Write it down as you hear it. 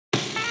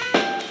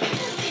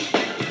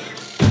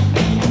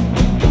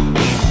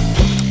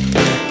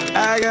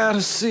I got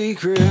a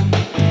secret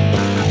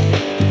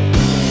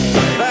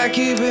I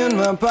keep in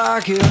my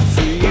pocket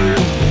for you.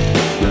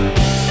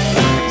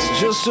 It's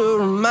just a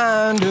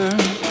reminder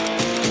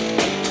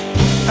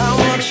how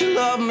much you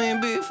love me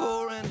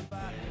before anybody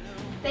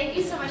knew. Thank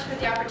you so much for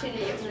the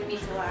opportunity. It really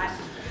means a lot.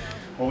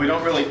 Well, we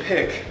don't really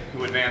pick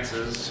who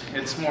advances.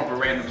 It's more of a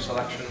random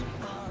selection.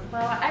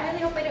 Well, I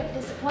really hope I don't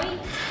disappoint.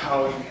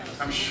 Oh,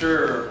 I'm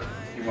sure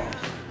you won't.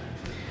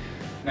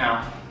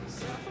 Now,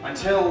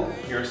 until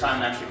your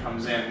assignment actually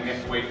comes in, we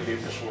have to wait for the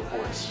official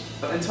reports.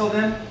 But until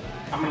then,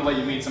 I'm going to let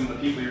you meet some of the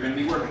people you're going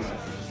to be working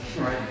with.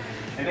 Right?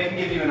 And they can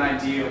give you an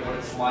idea of what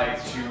it's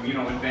like to,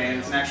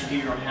 advance and actually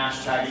give your own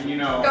hashtag and,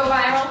 Go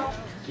viral?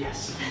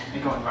 Yes,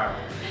 and going viral.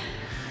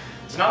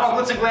 It's not all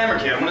glitz and glamour,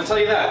 kid. I'm going to tell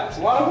you that. It's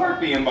a lot of work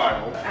being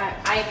viral.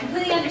 I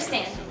completely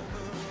understand.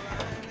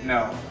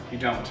 No, you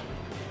don't.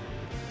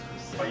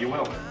 But you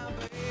will.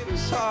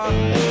 His heart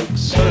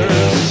makes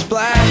hers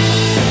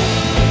splash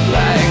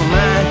like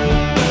mine,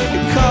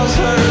 because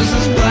hers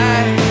is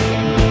black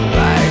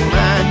like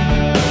mine,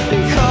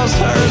 because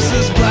hers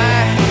is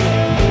black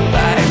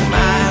like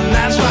mine.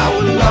 That's why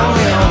we're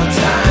lonely all the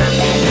time.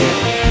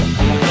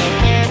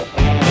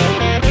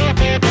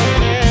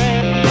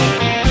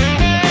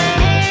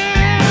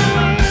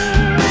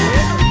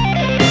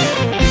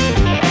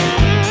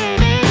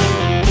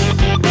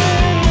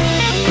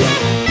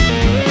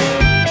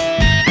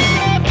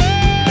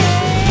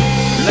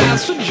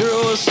 That's what drew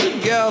us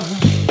together.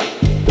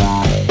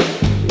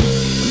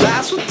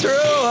 That's what threw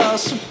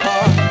us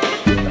apart.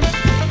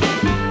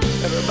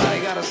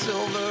 Everybody got a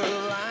silver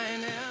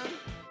lining.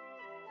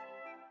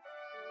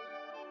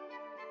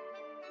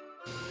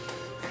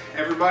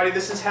 Everybody,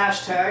 this is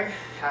hashtag.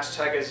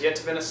 Hashtag has yet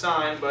to been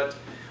assigned, but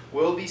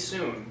will be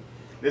soon.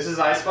 This is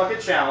Ice Bucket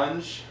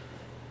Challenge.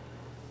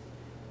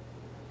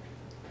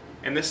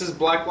 And this is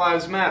Black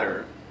Lives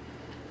Matter.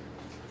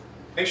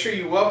 Make sure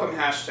you welcome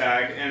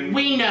hashtag and...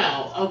 We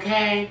know,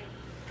 okay?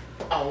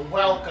 Oh,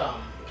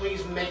 welcome.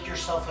 Please make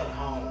yourself at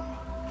home.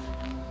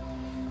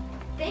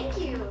 Thank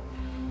you.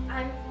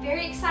 I'm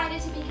very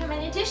excited to become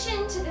an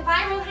addition to the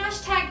viral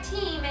hashtag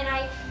team, and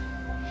I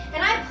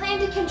plan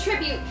to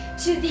contribute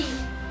to the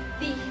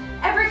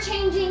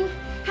ever-changing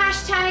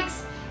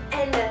hashtags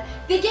and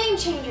the game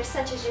changers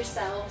such as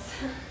yourselves.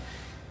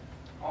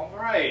 All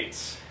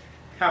right.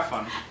 Have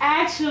fun.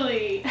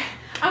 Actually,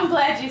 I'm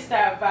glad you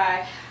stopped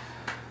by.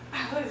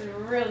 I was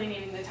really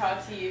needing to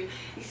talk to you.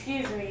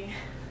 Excuse me.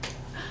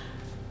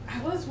 I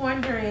was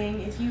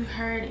wondering if you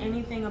heard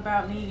anything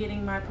about me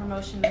getting my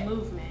promotion to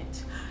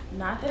movement.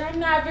 Not that I'm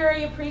not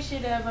very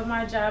appreciative of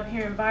my job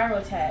here in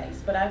Viral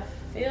Tags, but I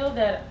feel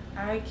that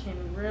I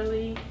can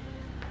really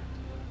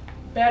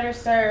better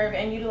serve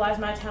and utilize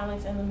my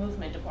talents in the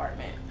movement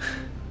department.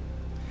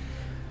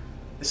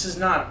 This is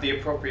not the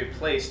appropriate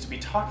place to be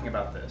talking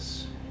about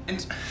this.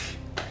 And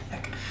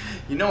heck,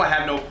 I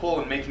have no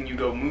pull in making you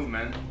go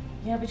movement.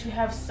 Yeah, but you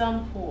have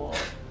some pull.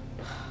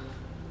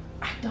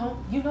 I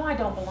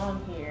don't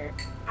belong here.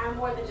 I'm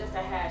more than just a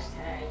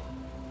hashtag.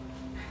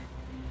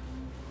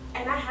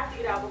 And I have to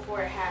get out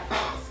before it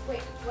happens.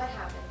 Wait, what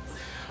happens?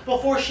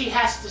 Before she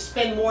has to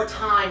spend more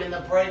time in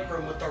the break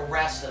room with the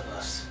rest of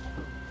us.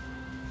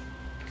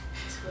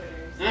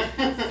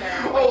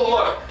 Oh,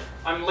 look,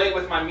 I'm late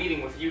with my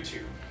meeting with you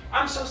two.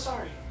 I'm so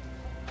sorry.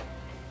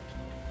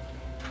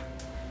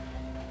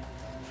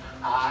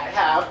 I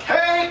have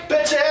cake,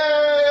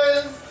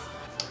 bitches!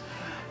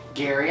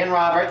 Gary and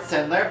Robert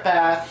send their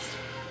best.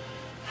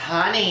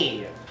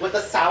 Honey, with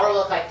a sour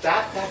look like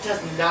that, that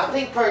does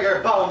nothing for your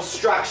bone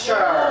structure.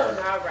 No,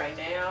 not right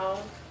now.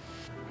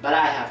 But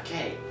I have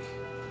cake.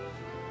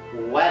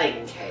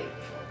 Wedding cake.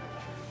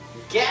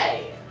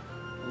 Gay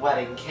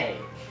wedding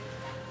cake.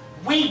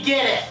 We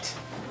get it!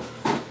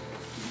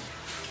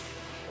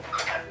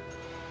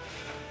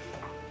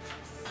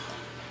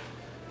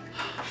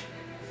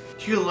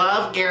 You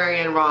love Gary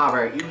and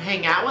Robert. You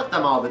hang out with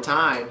them all the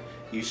time.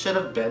 You should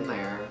have been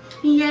there.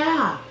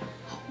 Yeah.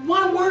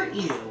 Why weren't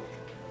you?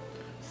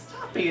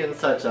 Stop being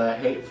such a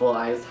hateful,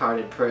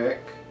 ice-hearted prick.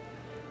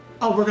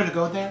 Oh, we're gonna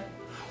go there?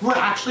 We're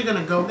actually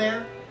gonna go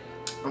there?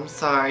 I'm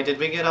sorry, did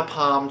we get a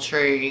palm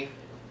tree?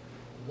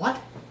 What?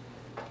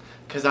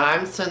 Because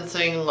I'm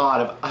sensing a lot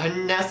of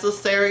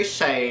unnecessary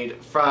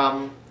shade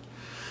from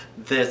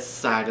this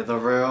side of the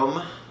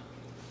room.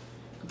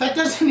 That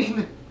doesn't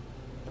even...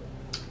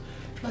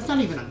 That's not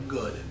even a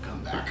good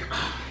comeback.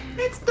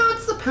 It's not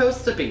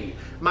supposed to be.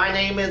 My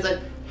name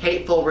isn't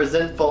hateful,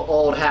 resentful,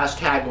 old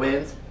hashtag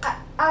wins.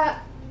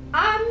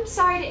 I'm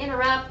sorry to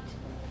interrupt,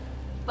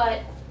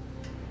 but...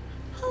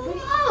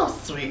 Hello,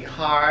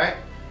 sweetheart.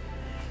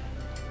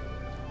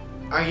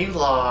 Are you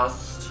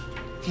lost?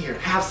 Here,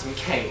 have some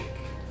cake.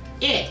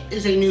 It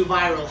is a new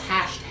viral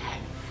hashtag.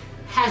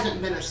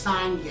 Hasn't been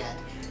assigned yet.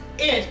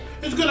 It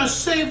is gonna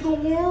save the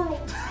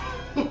world.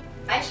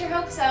 I sure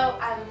hope so.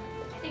 I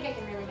think I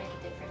can really make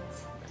a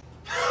difference.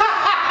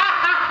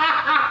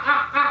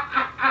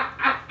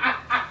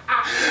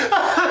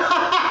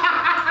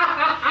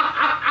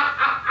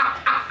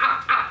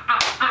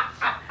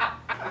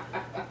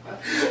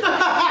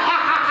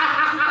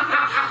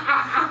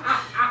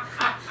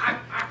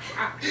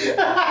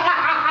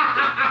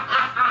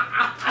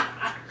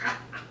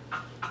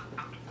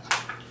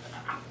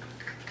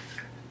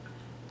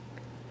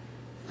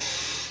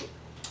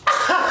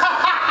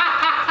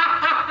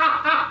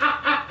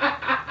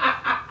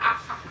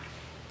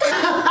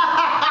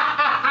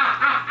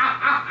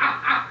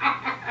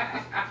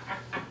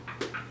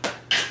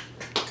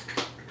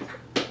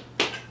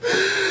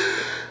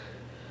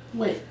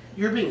 Wait,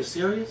 you're being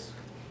serious?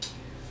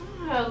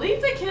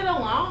 Leave the kid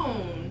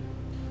alone.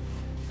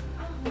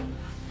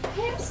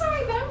 Hey, I'm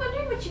sorry, but I'm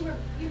wondering what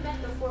you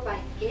meant before by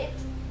it.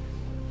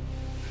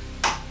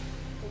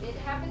 When it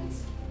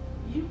happens?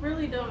 You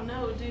really don't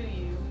know, do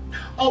you?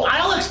 Oh,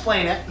 I'll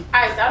explain it.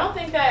 Ice, I don't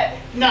think that...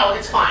 No,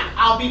 it's fine.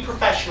 I'll be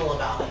professional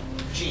about it.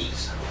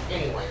 Jeez.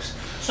 Anyways,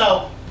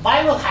 so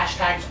viral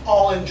hashtags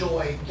all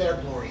enjoy their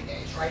glory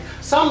days, right?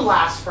 Some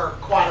last for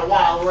quite a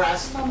while,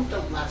 whereas some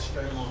don't last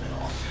very long at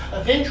all.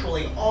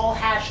 Eventually, all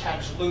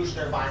hashtags lose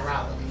their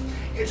virality.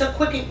 It's a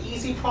quick and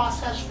easy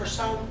process for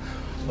some,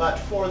 but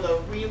for the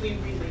really,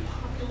 really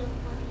popular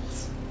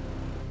ones,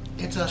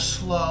 it's a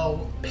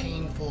slow,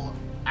 painful,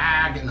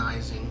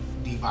 agonizing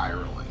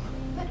deviraling.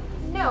 But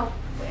no,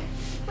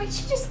 wait,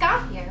 she just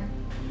got here.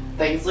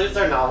 Things lose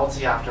their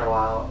novelty after a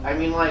while. I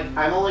mean, like,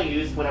 I'm only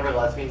used whenever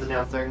lesbians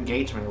announce their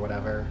engagement or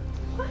whatever.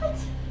 What?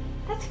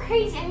 That's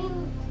crazy. I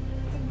mean,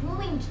 the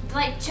ruling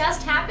like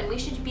just happened. We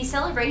should be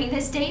celebrating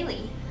this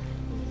daily.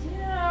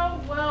 Yeah,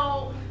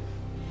 well,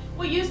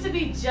 what used to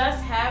be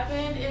just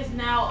happened is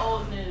now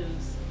old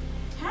news.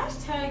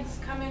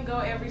 Hashtags come and go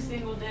every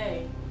single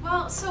day.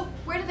 Well, so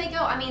where do they go?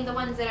 I mean, the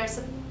ones that are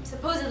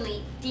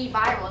supposedly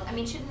de-viral. I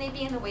mean, shouldn't they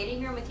be in the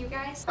waiting room with you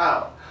guys?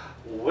 Oh,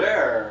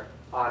 we're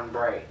on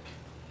break.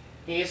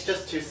 He's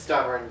just too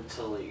stubborn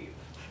to leave.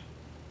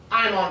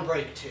 I'm on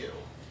break too.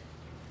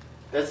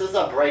 This is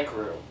a break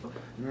room,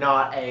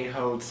 not a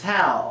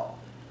hotel.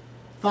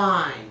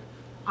 Fine.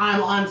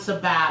 I'm on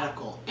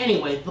sabbatical.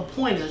 Anyway, the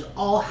point is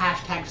all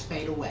hashtags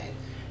fade away.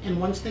 And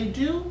once they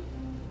do,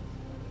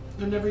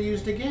 they're never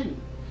used again.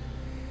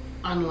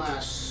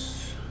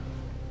 Unless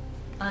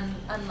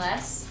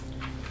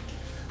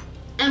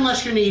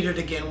you're needed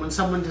again when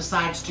someone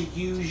decides to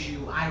use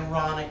you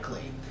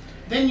ironically.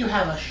 Then you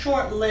have a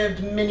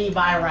short-lived mini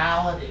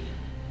virality.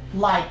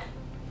 Like,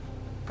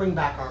 bring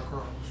back our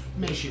girls.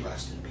 May she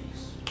rest in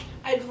peace.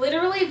 I've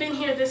literally been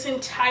here this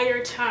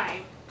entire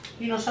time.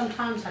 You know,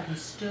 sometimes I can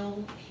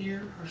still hear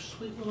her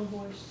sweet little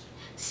voice.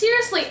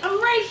 Seriously, I'm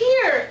right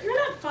here. You're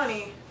not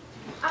funny.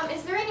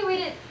 Is there any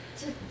way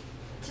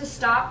to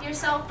stop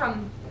yourself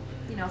from,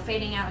 you know,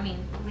 fading out? I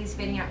mean, at least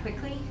fading out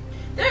quickly.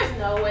 There's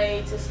no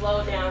way to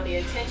slow down the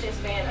attention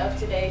span of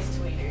today's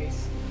tweeters.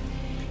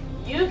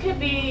 You could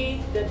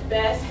be the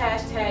best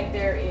hashtag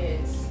there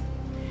is,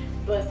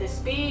 but the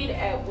speed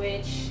at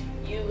which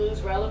you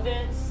lose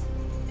relevance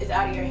is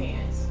out of your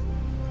hands.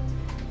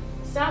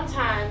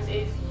 Sometimes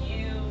if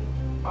you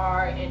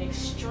are an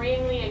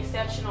extremely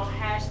exceptional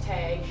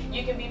hashtag,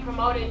 you can be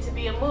promoted to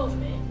be a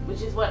movement,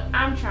 which is what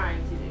I'm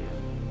trying to do.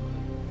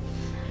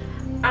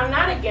 I'm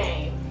not a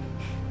game.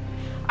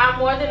 I'm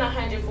more than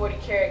 140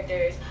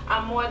 characters.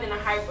 I'm more than a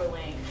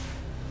hyperlink.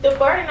 The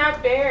burden I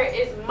bear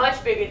is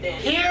much bigger than...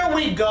 Here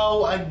we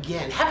go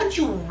again. Haven't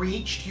you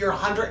reached your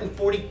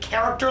 140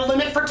 character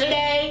limit for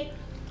today?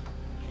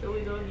 Here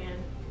we go again.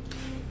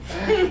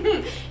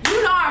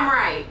 You know I'm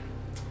right.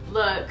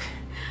 Look,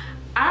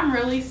 I'm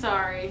really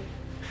sorry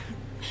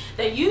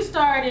that you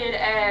started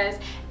as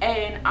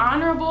an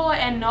honorable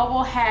and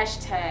noble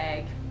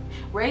hashtag,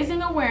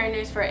 raising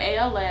awareness for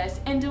ALS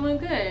and doing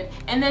good,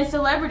 and then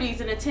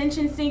celebrities and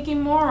attention-seeking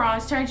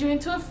morons turned you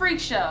into a freak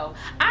show.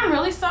 I'm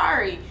really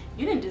sorry.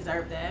 You didn't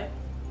deserve that.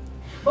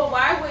 But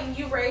why wouldn't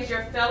you raise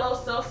your fellow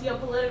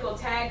socio-political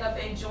tag up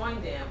and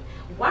join them?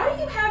 Why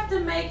do you have to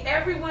make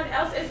everyone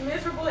else as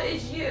miserable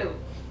as you?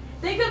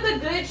 Think of the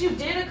good you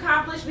did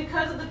accomplish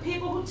because of the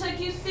people who took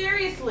you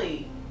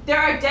seriously. There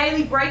are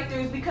daily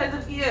breakthroughs because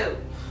of you.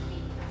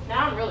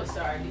 Now I'm really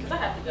sorry because I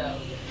have to go.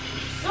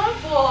 Some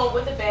fool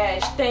with a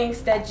badge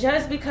thinks that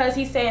just because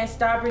he's saying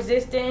stop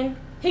resisting,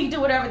 he can do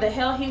whatever the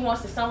hell he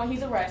wants to someone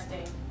he's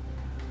arresting.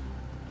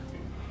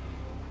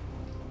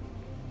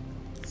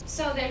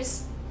 So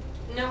there's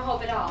no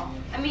hope at all.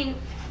 I mean,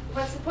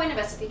 what's the point of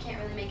us if we can't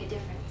really make a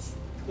difference?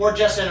 We're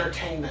just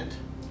entertainment.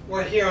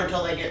 We're here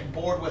until they get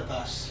bored with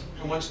us.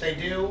 And once they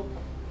do,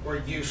 we're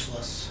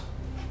useless.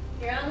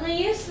 You're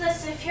only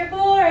useless if you're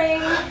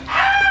boring.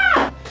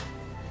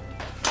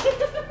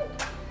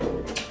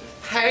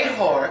 Hey,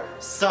 whore.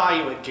 Saw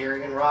you at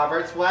Gary and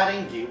Robert's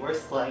wedding. You were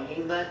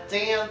slinging the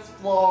dance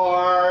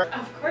floor.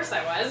 Of course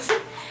I was.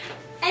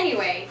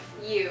 Anyway,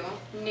 you,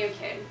 new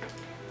kid.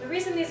 The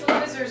reason these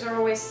losers are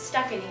always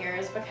stuck in here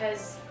is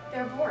because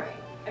they're boring.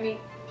 I mean,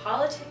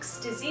 politics,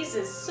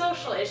 diseases,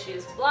 social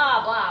issues,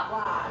 blah, blah,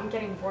 blah. I'm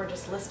getting bored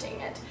just listing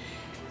it.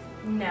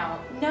 No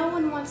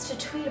one wants to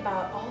tweet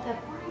about all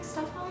that boring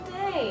stuff all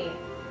day.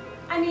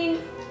 I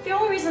mean, the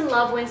only reason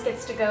Lovewins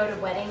gets to go to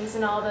weddings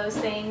and all those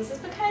things is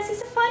because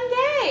he's a fun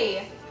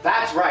gay.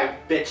 That's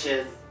right,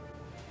 bitches.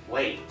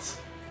 Wait.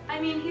 I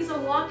mean, he's a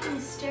walking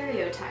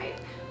stereotype.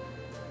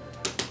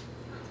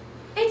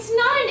 It's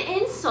not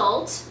an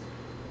insult.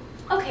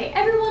 Okay,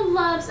 everyone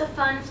loves a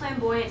fun,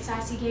 flamboyant,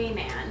 sassy gay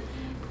man.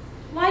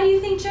 Why do you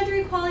think gender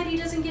equality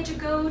doesn't get to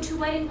go to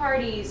wedding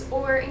parties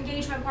or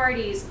engagement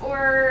parties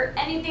or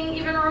anything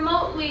even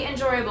remotely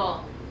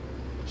enjoyable?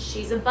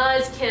 She's a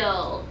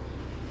buzzkill.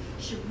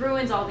 She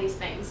ruins all these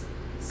things.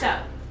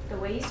 So, the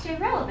way you stay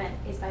relevant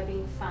is by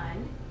being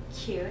fun,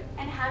 cute,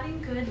 and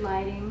having good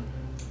lighting.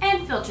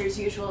 And filters,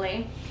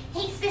 usually.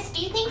 Hey sis,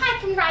 do you think I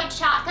can ride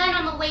shotgun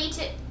on the way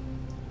to...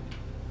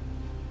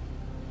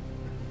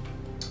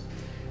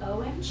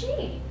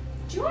 OMG.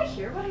 Do I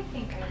hear what I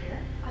think I hear?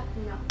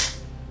 no.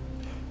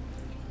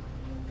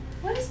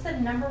 What is the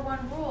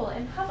 #1 rule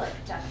in public,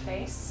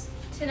 Duckface?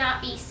 To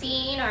not be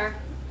seen or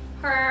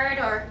heard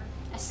or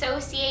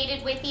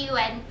associated with you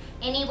in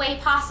any way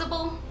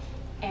possible.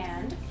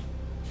 And?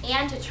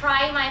 And to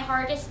try my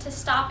hardest to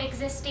stop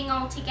existing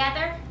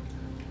altogether.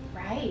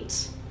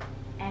 Right.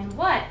 And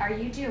what are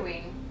you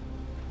doing?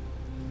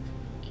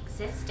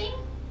 Existing?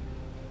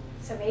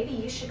 So maybe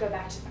you should go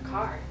back to the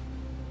car.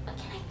 But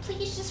can I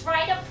please just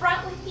ride up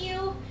front with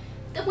you?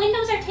 The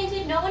windows are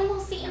tinted, no one will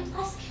see, and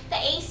plus the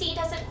AC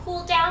doesn't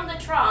cool down the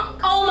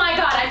trunk. Oh my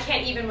god, I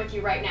can't even with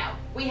you right now.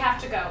 We have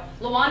to go.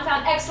 Luan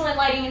found excellent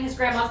lighting in his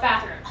grandma's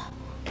bathroom.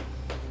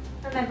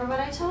 Remember what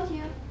I told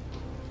you.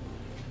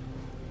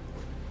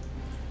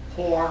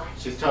 Or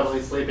she's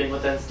totally sleeping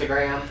with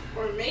Instagram.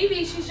 Or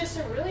maybe she's just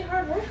a really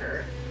hard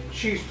worker.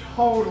 She's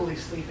totally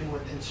sleeping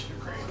with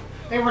Instagram.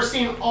 They were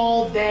seen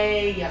all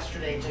day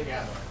yesterday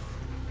together.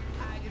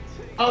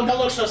 Oh, don't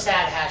look so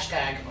sad,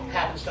 hashtag.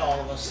 Happens to all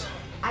of us.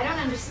 I don't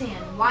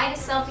understand. Why is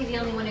Selfie the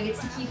only one who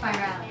gets to keep our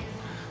rally?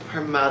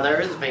 Her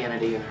mother is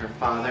vanity and her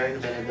father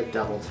invented the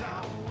double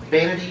tap.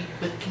 Vanity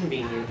with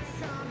convenience.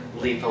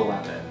 Lethal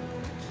weapon.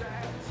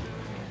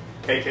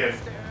 Hey kid,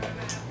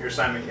 your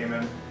assignment came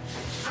in.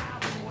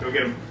 Go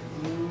get him.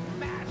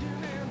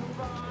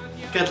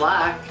 Good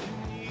luck.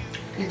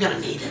 You're gonna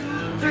need it.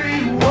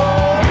 3, 1,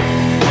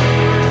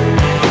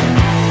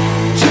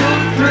 2,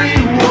 3,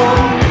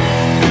 1.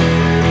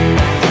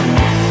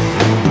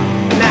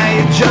 Now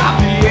you drop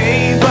the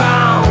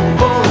A-bomb,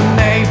 full of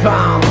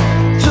napalm,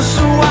 just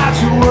to watch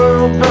the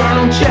world burn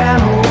on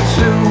channel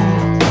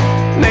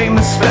 2. Name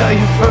and spell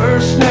your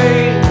first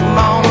name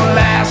on the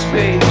last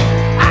page.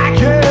 I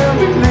can't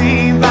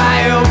believe I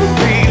ever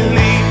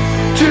believed.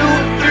 2,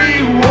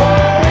 3,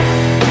 1.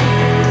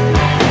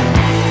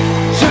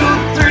 2,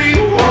 3,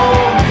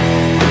 1.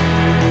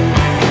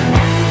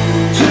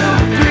 2,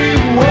 3,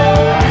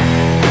 1.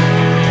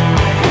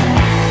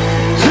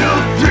 2,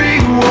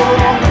 3,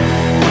 1.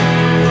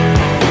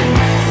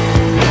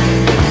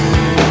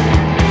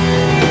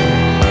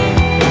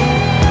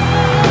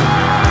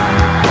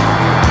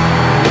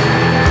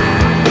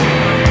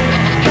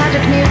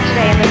 Tragic news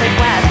today in the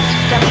Midwest.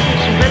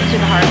 Devastation ripped through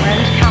the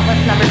heartland.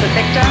 Countless numbers of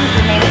victims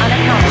remain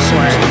unaccounted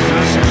for.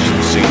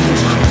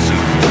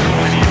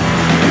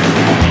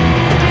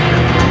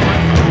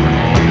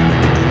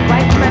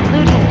 Widespread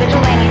looting,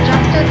 vigilante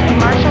justice, and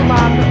martial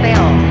law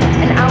prevail.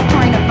 An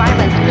outpouring of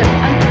violence grips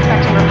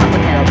unsuspecting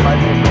Republicans.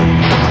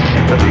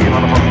 The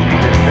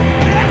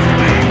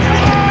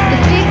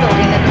state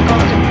building is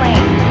engulfed in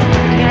flames.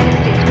 The United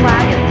States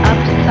flag is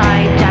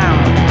upside down.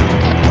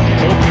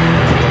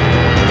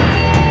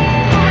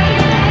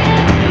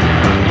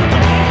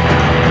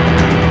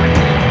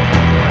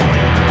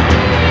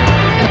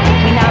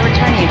 We now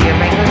return you to your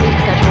regularly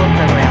scheduled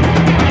program.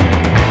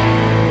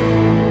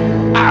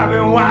 I've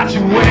been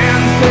watching when